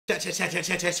Check it out, check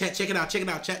it out, check it out, check it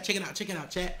out, check it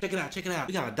out, check it out.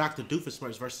 We got a Dr.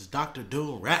 Doofenshmirtz versus Dr.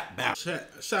 Doom rap battle.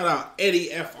 Shout out Eddie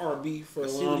FRB for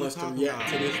allowing us to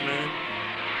react to this, man.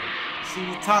 See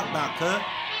what you talk about, cuz.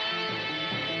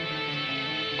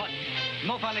 But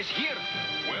no fun is here.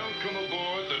 Welcome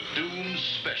aboard the Doom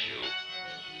Special.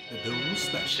 The Doom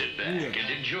Special. Sit back and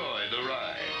enjoy the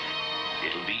ride.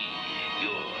 It'll be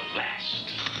your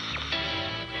last.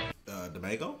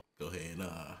 Domingo, go ahead and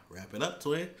wrap it up,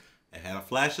 twin. I had a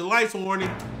flash of lights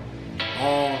warning.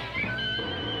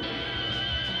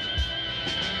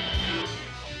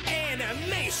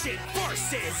 Animation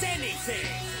versus anything.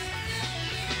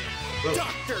 Go.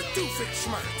 Dr.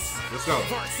 Doofenshmirtz. Let's go.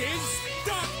 Versus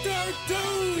Dr.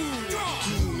 Doom.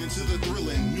 Tune into the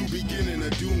thrilling, new beginning of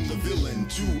Doom the villain.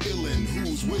 Too illin',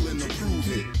 who's willing to prove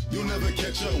it? You'll never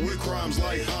catch up with crimes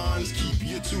like Hans. Keep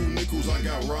your 2 nickels, I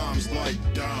got rhymes like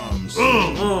dimes.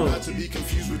 Not to be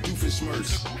confused with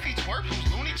Doofenshmirtz. Goofy twerp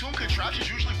whose Looney Tune contraptions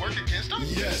usually work against him?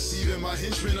 Yes, even my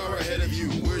henchmen are ahead of you.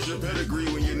 Where's your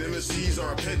pedigree when your nemesis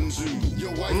are a petting zoo?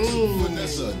 Your wife took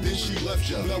Vanessa, then she left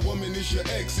ya. That woman is your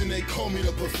ex and they call me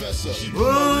the professor. She put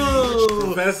my reed rich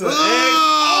Professor X. Oh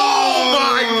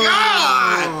my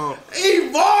God!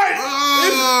 He bored!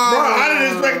 Bro, I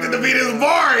didn't expect it to be this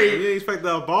boring. You didn't expect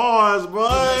the bars, boy.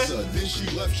 Vanessa, then she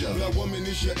left ya. That woman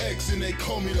is your ex and they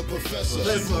call me the professor.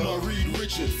 She put my Reed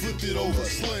Richard, flipped it over,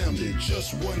 slammed it.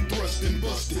 Just one thrust and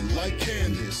busted like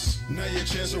Candace. Now your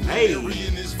chance of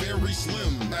burying is very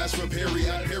slim. Ask for Perry,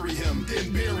 I parry him,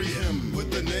 then bury him.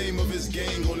 Put the name of his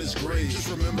gang on his grave. Just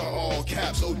remember all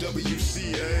caps,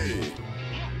 OWCA.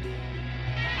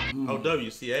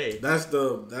 WCA. That's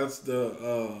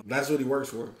what he works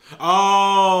for.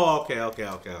 Oh, okay.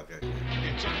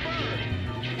 It's a bird.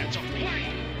 It's a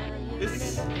plane.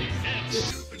 This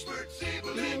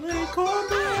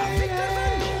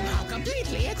How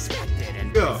completely expected.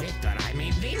 And by Victor, I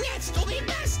mean the next to be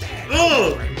bested.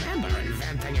 Remember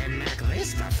inventing a neck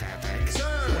this pathetic?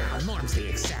 Well, Norm's the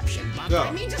exception, but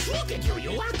I mean, just look at you.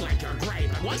 You act like you're great,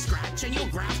 but one scratch and you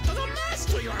graft to the mask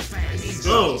to your face. These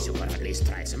days, you could have at least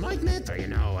tried some ointment, or,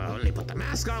 only put the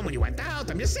mask on when you went out.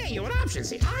 I'm just saying, your options.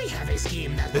 See, I have a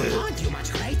scheme that will haunt you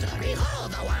much greater.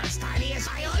 Behold, the world's tiniest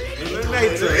violin.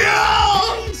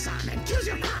 Son, and choose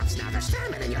your crops. Now there's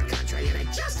famine in your country, and it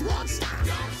just won't stop.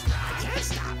 I can't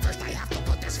stop. First, I have to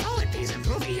put this forward piece and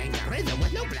prove he ain't got rhythm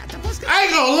with no platypus. I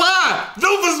ain't gonna lie,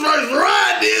 Doofenshmirtz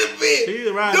ride this bitch.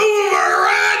 He's right. Doofenshmirtz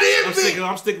ride this bitch.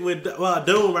 I'm sticking with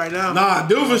Doom right now. Nah,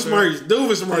 Doofenshmirtz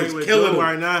killing him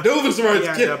right now. Doofenshmirtz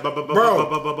bro.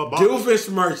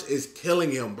 Doofenshmirtz is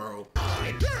killing him, bro.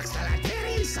 It blocks the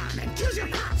Latvian sun and choose your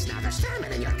crops. Now there's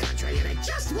famine in your country, and it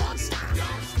just won't stop.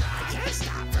 I can't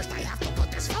stop. First, I have to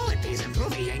put this forward piece and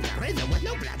prove he ain't got rhythm with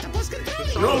no platypus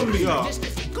controlling. This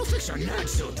defeat, go fix your nerd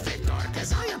suit, Victor,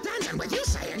 cause I have plans on what you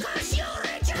say and curse you,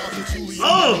 Richard.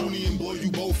 And blow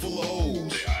you both full of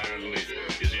holes. The Iron Leader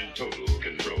is in total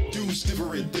control. Doom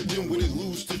stifferant, the dim witted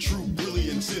lose to true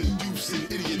brilliance and deuce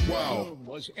and idiot wow.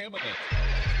 Was eminent.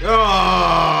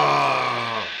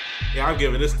 Yeah, I'm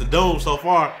giving this to Doom so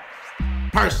far,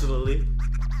 personally.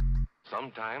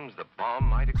 Sometimes the bomb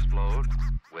might explode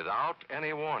without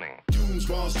any warning. Doom's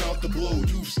bounced out the blow.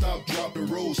 Doof stop, dropping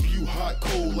rolls. Spew hot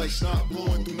cold like snot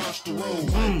blowing through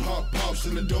nostrils. Pop pops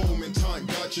in the dome and time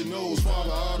got your nose. Father,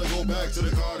 I ought to go back to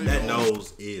the garden. That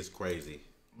nose is crazy.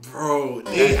 Bro,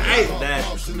 that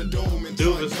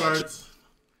Doofenshmirtz.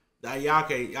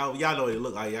 Y'all know what it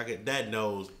look like. That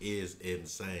nose is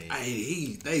insane.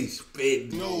 They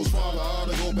spit. Nose, father, I ought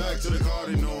to go back to the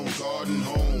garden homes.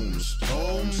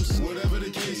 Homes, whatever the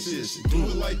case is. Do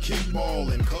it like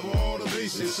kickball and cover all the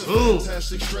bases. It's a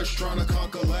fantastic stretch trying to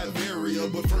conquer Latveria.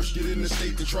 But first get in the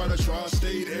state to try the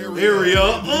tri-state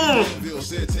area. Bill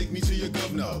said, take me to your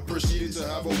governor. Proceeded to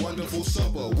have a wonderful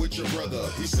supper with your brother.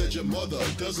 He said your mother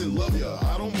doesn't love you.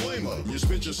 I don't blame her. You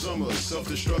spent your summer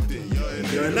self-destructing.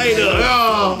 You're an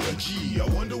Gee, I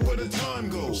wonder where the time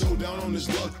goes. So down on his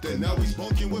luck that now he's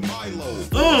bunking with Milo.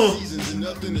 Seasons and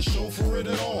nothing to show for it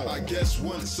at all. I guess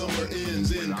once summer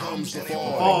ends, in comes the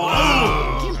fall.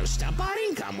 Most our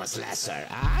income was lesser.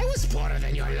 I was poorer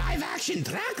than your live-action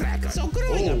track record. So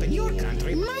growing up in your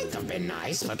country might have been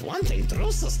nice, but one thing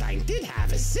Drusselstein did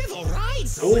have is civil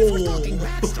rights. So if we're talking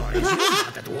backstories, you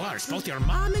got it worse. Both your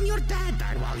mom and your dad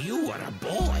died while you were a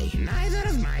boy. Neither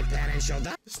of my parents showed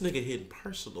up. This nigga hitting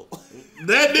personal.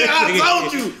 That nigga, I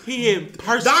told you. He hitting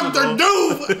personal. Dr.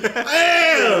 Doom.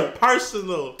 Damn.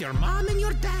 Personal. Your mom and your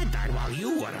Your dad died while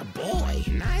you were a boy.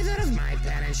 Neither of my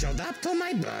parents showed up to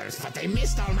my birth, but they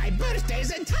missed all my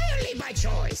birthdays entirely by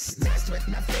choice. Messed with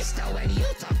Mephisto and you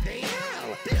took the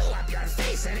L. Blew up your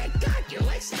face and it got you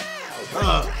expelled.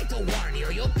 Tried to warn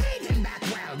you, you paid him back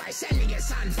well by sending your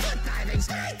son foot diving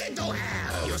straight into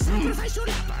hell. You sacrificed your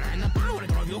leper and the power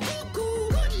drove you cuckoo.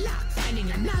 Good luck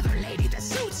finding another lady that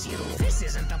suits you. This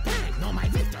isn't a prank, no, my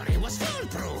victory was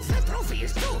foolproof. The trophy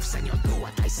is Doof's and you'll do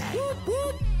what I say.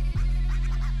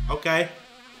 Okay.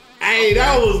 Hey,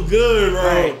 that was good, bro.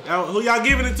 Hey, who y'all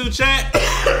giving it to, chat?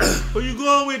 Who you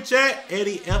going with, chat?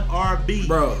 Eddie FRB.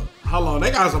 Bro, hold on.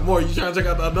 They got some more. You trying to check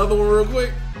out another one real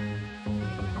quick?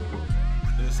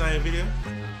 The same video?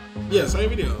 Yeah, same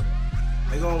video.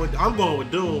 I'm going with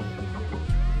Doom.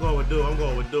 I'm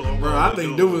going with Doom. Bro, I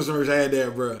think Doofenshmirtz had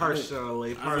that, bro.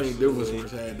 Personally. I think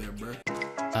Doofenshmirtz had that, bro.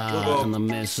 And the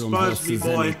Mesum hosts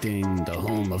anything, the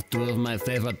home of two of my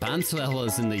favorite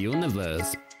pantswellers in the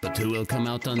universe. But who will come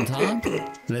out on top?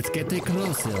 Let's get a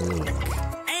closer look.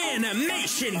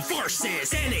 Animation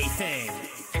versus anything.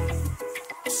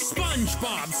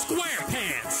 SpongeBob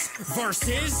SquarePants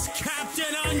versus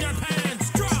Captain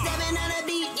Underpants. Drop. Stepping on a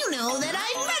beat, you know that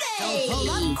I'm ready. Hold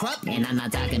up, Krupp. And I'm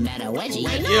not talking about a wedgie.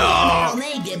 I know Yeah. I'm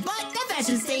naked, but that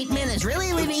fashion statement is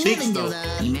really living into the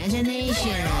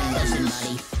imagination. Listen,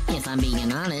 buddy, if I'm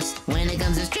being honest, when it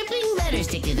comes to stripping, better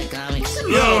stick to the comics.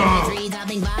 Yeah.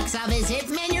 3-topping box office hits,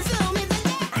 man, your film is the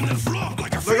death. On the floor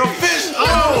like a fish.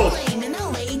 Oh! And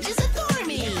all ages adore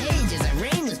me. Ages of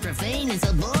reign was profane and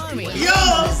so boring. Yo!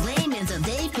 Was lame and so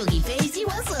Dave Cookie Face, he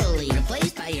was slowly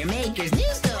replaced by your maker's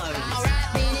new story.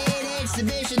 Alright, minute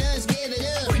exhibitionist, give it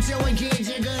up. We're showing kids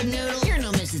a good noodle. You're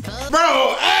no Mrs. Puff.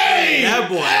 Bro, hey! That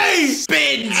boy. Hey!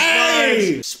 Spitting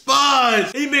Hey!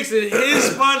 Sponge. He mixing his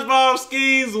SpongeBob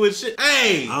schemes with shit.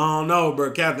 Hey! I don't know,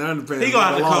 bro. Captain Underpants. He gonna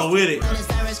have to come with it. As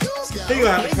far as schools go, He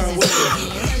gonna have to come with it.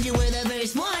 it. You were the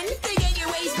first one to get your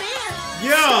waistband.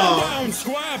 Yo! Down,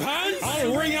 SquarePants!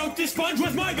 I'll wring out this sponge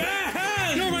with my bare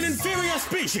hands! You're an inferior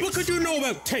species! What could you know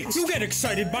about taste? You get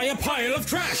excited by a pile of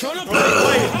trash on a plate!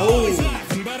 I always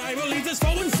laughing, but I will leave this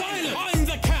phone silent! I'm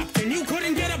the captain, you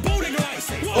couldn't get a boating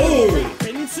license! Oh!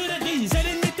 Into the knees and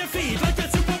admit defeat like the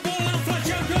Super Bowl and flush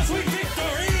out your sweet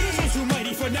victory! Is too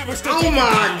mighty for never Oh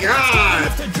my God!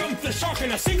 To jump the shark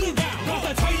in a single bound!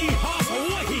 With a tiny half of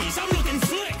whiteys, I'm looking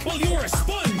slick! Well, you're a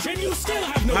sponge and you still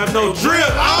have no drip!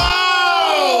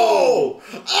 Oh!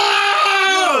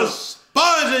 Oh!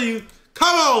 Sponge and you.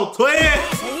 Come on, twin!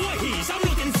 I'm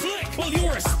looking slick. Well,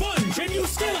 you're a sponge and you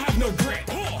still have no grip.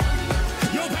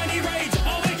 Your penny rage,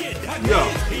 all wicked. Yo.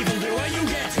 Even the way you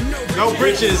get No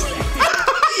britches.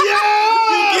 Yeah!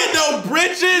 You get no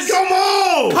britches? Come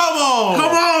on! Come on!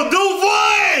 Come on, do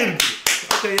one!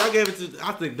 Okay, y'all gave it to,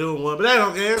 I think, Doom one, but that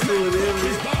don't care. That's what it is.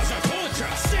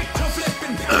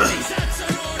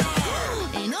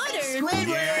 In order,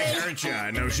 Squidward.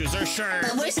 Yeah, no shoes are sharp.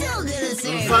 But we're still gonna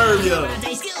serve ya.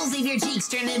 Karate skills if your cheeks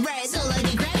turning red. So like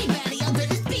a Krabby Patty, I'll put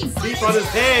this beef on his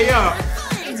head, yo.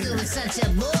 It's gonna such a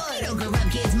boy. Don't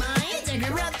corrupt kids' minds, they're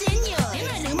corrupting yours.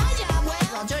 If I do my job well,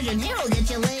 I'll charge an hero, get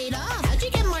you laid off. How'd you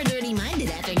get more dirty-minded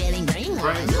after getting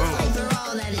brainwashed? You'll fight for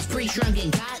all that is pre-shrunken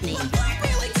cottony.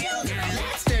 Really cute, girl,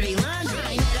 that's dirty laundry.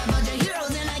 I met a bunch of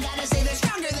heroes and I gotta say they're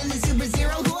stronger than the Super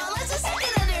Zero who all lets us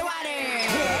second underwater.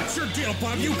 What's your deal,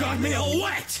 Bob? You got me all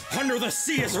wet. Under the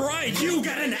sea is right. You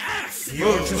get an F.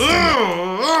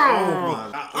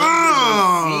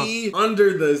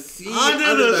 Under the sea.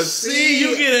 Under the sea,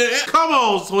 you get it. Come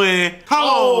on, twin. Come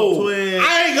on, twin.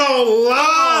 I ain't gonna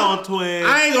lie. Come on, twin.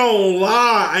 I ain't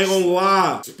gonna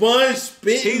lie. Sponge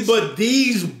spitting, but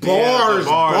these bars.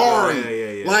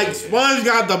 Yeah, like Sponge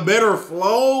got the better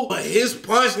flow, but his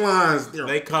punchlines,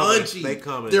 they coming. punchy. They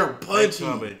coming. They're punchy.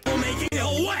 Making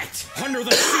it wet. Under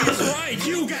the sea is right.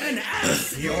 You get an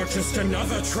F. You're just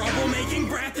another troublemaking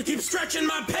brat that keeps stretching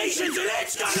my patience, and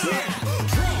it's gonna. It's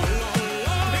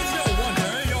no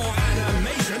wonder your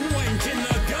animation went in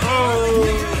the gut.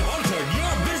 You can alter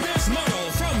your business model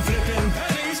from flipping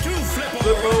pennies to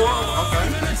flip-o-roll.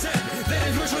 Even it said that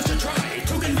his wish was to try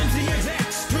to convince the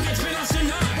execs to get spin-offs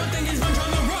denied. But then his bunch on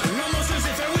the run, almost as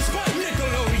if it was fun.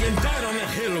 Nickelodeon died on the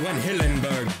hill when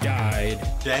Hillenburg died.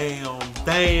 Damn.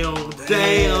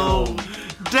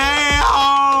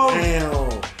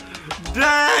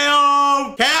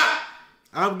 Cap!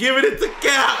 I'm giving it to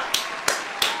Cap.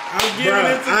 I'm giving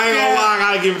it to Cap. I ain't gonna lie, I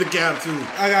gotta give it to Cap too.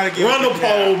 I gotta give Run it the to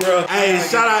poll, Cap. bro. Hey,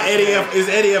 shout out Eddie F. It's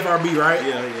Eddie FRB, right?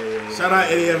 Yeah. Shout out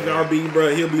Eddie FRB, bro.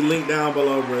 He'll be linked down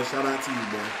below, bro. Shout out to you,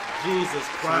 bro. Jesus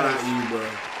Shout out Christ. to you, bro.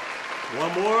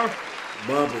 One more?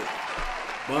 Bump it.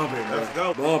 Bump it, bro. Let's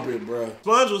go. Bump it, bro.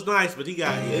 Sponge was nice, but he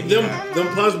got them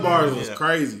punch bars was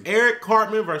crazy. Eric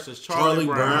Cartman versus Charlie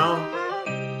Brown.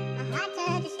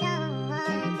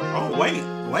 Oh wait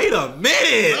a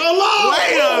minute.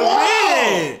 Wait a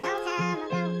minute.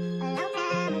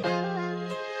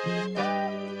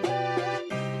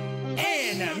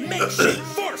 Animation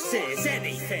forces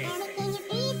anything.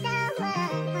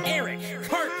 Eric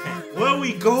Cartman. Where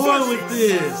we going with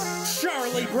this?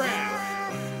 Charlie Brown.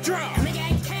 Draw. Oh my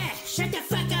God, Cat, shut the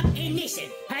fuck up and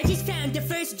listen. I just found the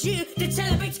first Jew that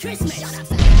celebrates Christmas. Shut up,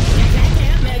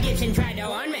 Mel Gibson tried to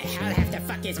warn me. I'll have to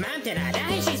fuck his mom tonight.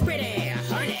 She's pretty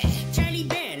horny. Charlie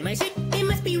Brown, was it? It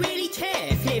must be really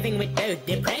tough living with both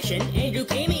depression and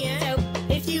leukemia. So,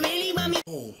 if you really want me.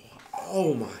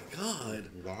 Oh my God.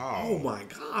 Wow. Oh my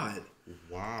God.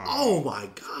 Wow. Oh my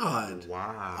God.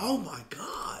 Wow. Oh my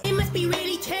God. It must be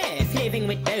really tough living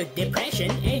with both depression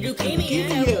and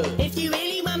leukemia. So, if you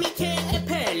really want me to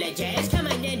apologize, come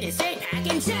on in to say I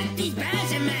can suck these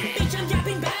bars of mine. Bitch, I'm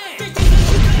dropping bars. Just in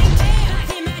case you couldn't tell.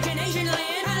 Like imagination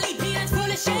land. Holly peanuts full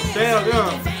of shit. Damn,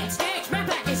 yeah. Fat stacks, my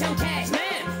pockets on cash,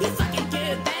 man. You fucking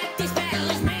good back. This battle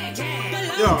is mad jam.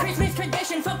 The long Christmas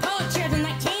tradition for poor children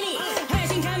like Kenny.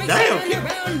 Passing comics on the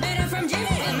road, better from Jimmy.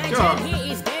 My time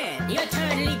here is dead. You're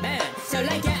totally burned. So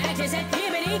like your actors at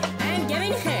puberty, I'm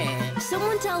giving her.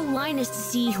 Someone tell Linus to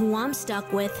see who I'm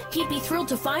stuck with. He'd be thrilled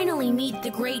to finally meet the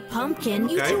great pumpkin.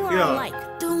 You two are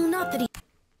alike, though not that he...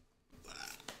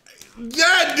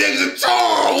 That nigga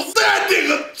Charles! That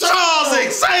nigga Charles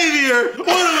Xavier! What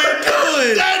are we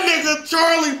doing? That nigga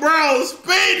Charlie Brown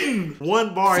spitting!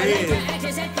 One bar So like your in.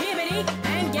 actors at puberty,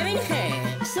 I'm giving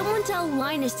her. Someone tell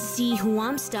Linus to see who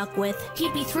I'm stuck with.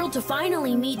 He'd be thrilled to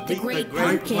finally meet the great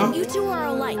pumpkin. You two are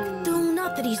alike, though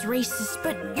not that he's racist,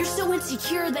 but you're so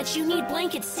insecure that you need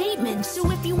blanket statements.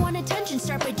 So if you want attention,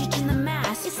 start by ditching the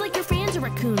mask. It's like your fans are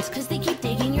raccoons, cause they keep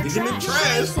digging your trash.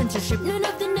 Censorship, none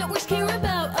of the networks care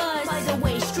about us. By the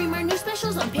way, stream our new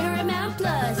specials on Paramount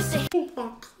Plus.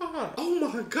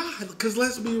 Oh my God, cause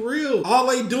let's be real. All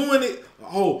they doing it,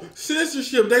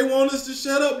 censorship. They want us to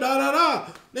shut up,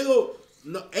 Nigga,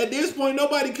 no, at this point,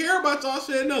 nobody care about y'all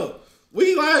shutting up.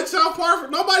 We like South Park,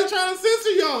 nobody trying to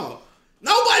censor y'all.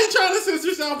 Nobody trying to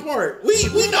censor South Park. We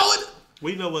know it.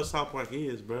 We know what South Park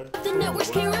is, bro. The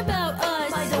networks care about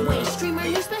us. By the way, stream our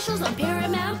new specials on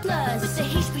Paramount Plus. With the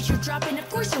hate speech you're dropping, of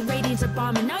course your ratings are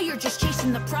bombing. Now you're just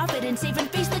chasing the profit and saving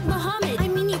face like Muhammad. I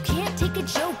mean, you can't take a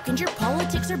joke and your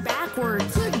politics are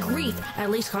backwards. Good grief, at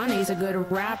least Kanye's a good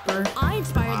rapper. I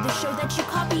inspired the show that you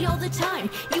copy all the time.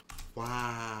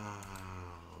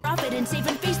 Profit and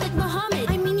saving face like Muhammad.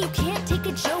 I mean, you can't take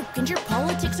a joke and your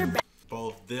politics are backwards.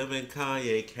 Both them and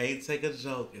Kanye can't take a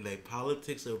joke and their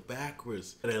politics are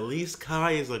backwards. But at least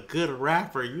Kanye's a good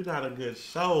rapper. You're not a good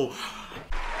show.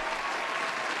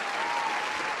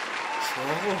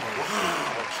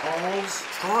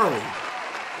 Charlie.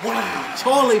 Wow.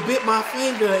 Charlie bit my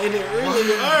finger and it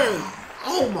really hurt.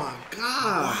 Oh my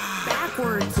God.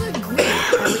 Backwards. Good grief.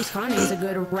 At least Kanye's a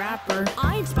good rapper.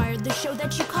 I inspired the show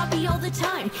that you copy all the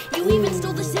time. You even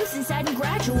stole The Simpsons ad in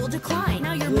gradual decline.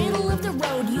 Now you're middle of the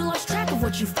road. You lost track of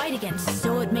what you fight against.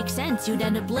 So it makes sense you'd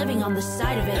end up living on the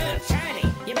side of it.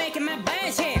 Charlie, you're making my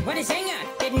buzz here. What a singer.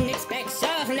 Didn't expect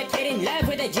Saul from the kid in love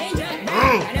with a ginger.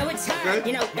 I know it's hard,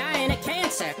 you know, dying of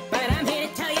cancer. But I'm here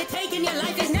to tell you, taking your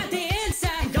life is not the answer.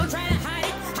 Don't try to hide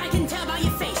it. I can tell by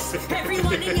your face.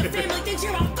 Everyone in your family thinks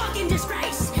you're a fucking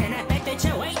disgrace. And I bet that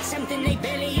you ate something they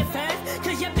barely afford.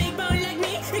 Cause you're big bone like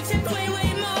me, except way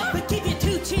more. But keep your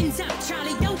two chins up,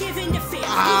 Charlie. Don't give in to fear.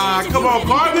 Come on,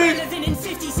 Cartman. In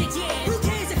 56 years. Who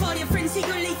cares if all your friends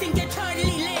secretly think you're totally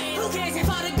lame? Who cares if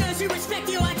all the girls who respect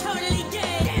you are totally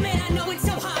dead? Damn it, I know it's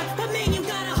so hard, but man, you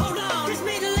gotta hold on. Cause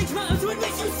middle-aged moms would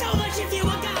miss you so much if you were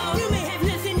gone. You may have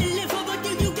nothing to live for, but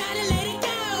you gotta let it go.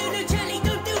 No, Charlie,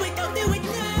 don't do it,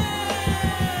 no.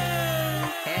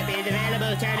 Happy and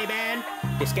available, Charlie Brown.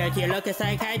 Just go to your local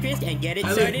psychiatrist and get it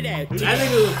sorted out. That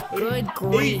nigga, good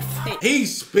grief. He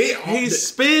spit. He's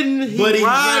spitting, but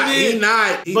he's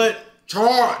not. But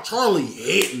Charlie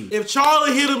hitting. If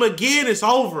Charlie hit him again, it's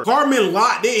over. Cartman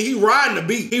locked in. He riding the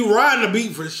beat. He riding the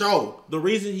beat for sure. The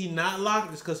reason he not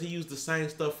locked is because he used the same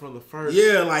stuff from the first.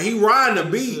 Yeah, like he riding the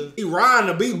beat. He riding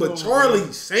the beat, but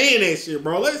Charlie saying that shit,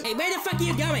 bro. Hey, where the fuck are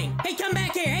you going? Hey, come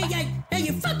back here. Hey,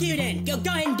 you fuck you then. Go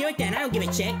ahead and do it then. I don't give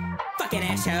a shit. Fucking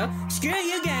asshole. Screw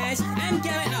you guys. I'm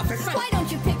going off for fun. Why don't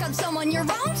you pick up someone your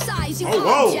own size, you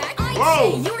Jack?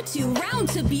 I'd say you're too round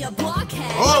to be a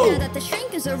blockhead. Now that the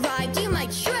shrink has arrived, you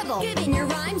might shrivel. Get in your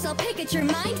rhymes, I'll pick at your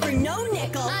mind for no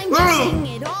nickel. I'm guessing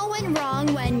it all went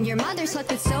wrong when your mother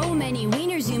slept with so many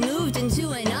wieners you moved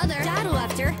into another. Dad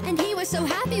left her, and he was so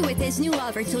happy with his new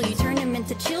lover till you turned him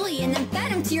into chili and then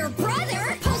fed him to your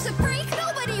brother. Pulse a break,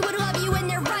 nobody would love you in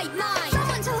their right mind.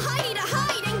 Someone tell Heidi to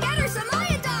hide and get her some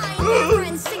iodine. Your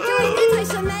friends think you're an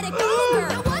anti-Semitic ogre.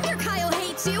 No wonder Kyle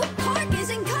hates you. Pork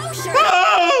isn't kosher.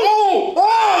 Oh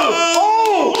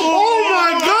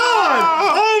my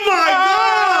God! Oh my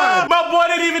God! My boy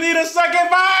didn't even need a second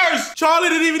verse. Charlie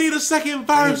didn't even need a second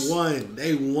verse.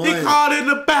 They won. He called in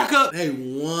the backup. They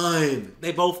won.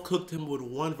 They both cooked him with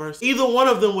one verse. Either one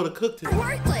of them would have cooked him.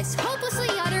 Worthless, hopelessly,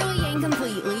 utterly, and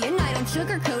completely. And I don't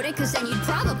sugarcoat it, cause then you'd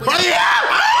probably.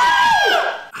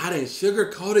 I didn't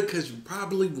sugarcoat it because you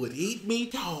probably would eat me.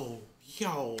 Yo.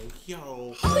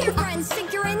 All your friends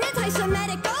think you're an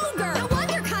anti-Semitic ogre. No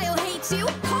wonder Kyle hates you.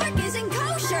 Pork isn't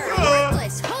kosher.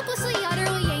 Worthless, hopelessly,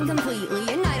 utterly, and completely.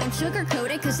 And I don't sugarcoat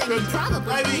it, cause then you'd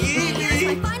probably eat me.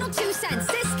 Here's my final 2 cents.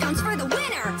 This counts for the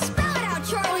winner. Spell it out,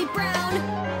 Charlie Brown.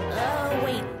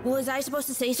 Wait, was I supposed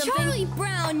to say something? Charlie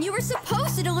Brown, you were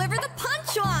supposed to deliver the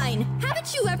punchline.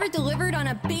 Haven't you ever delivered on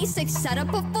a basic setup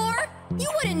before? You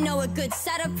wouldn't know a good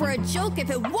setup for a joke if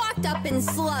it walked up and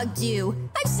slugged you.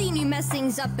 I've seen you mess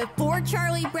things up before,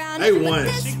 Charlie Brown. They won.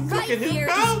 But this right here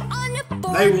is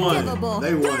unforgivable.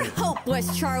 They won. You're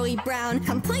hopeless, Charlie Brown.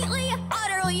 Completely,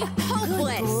 utterly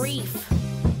hopeless. Good grief.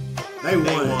 They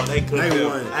won. They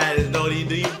won. I didn't know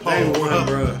they won,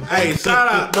 bro. Hey, shout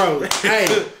out, bro. Hey,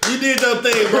 you did your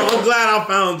thing, bro. I'm glad I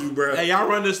found you, bro. Hey, y'all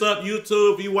run this up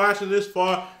YouTube. If you watching this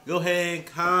far, go ahead and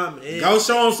comment. Go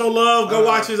show him some love. Go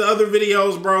watch his other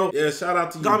videos, bro. Yeah, shout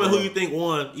out to you. Comment bro. who you think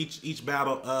won each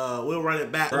battle. We'll run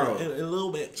it back in a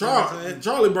little bit.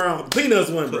 Charlie Brown. Peanuts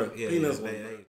won, bro. Yeah, Peanuts yeah, won. man.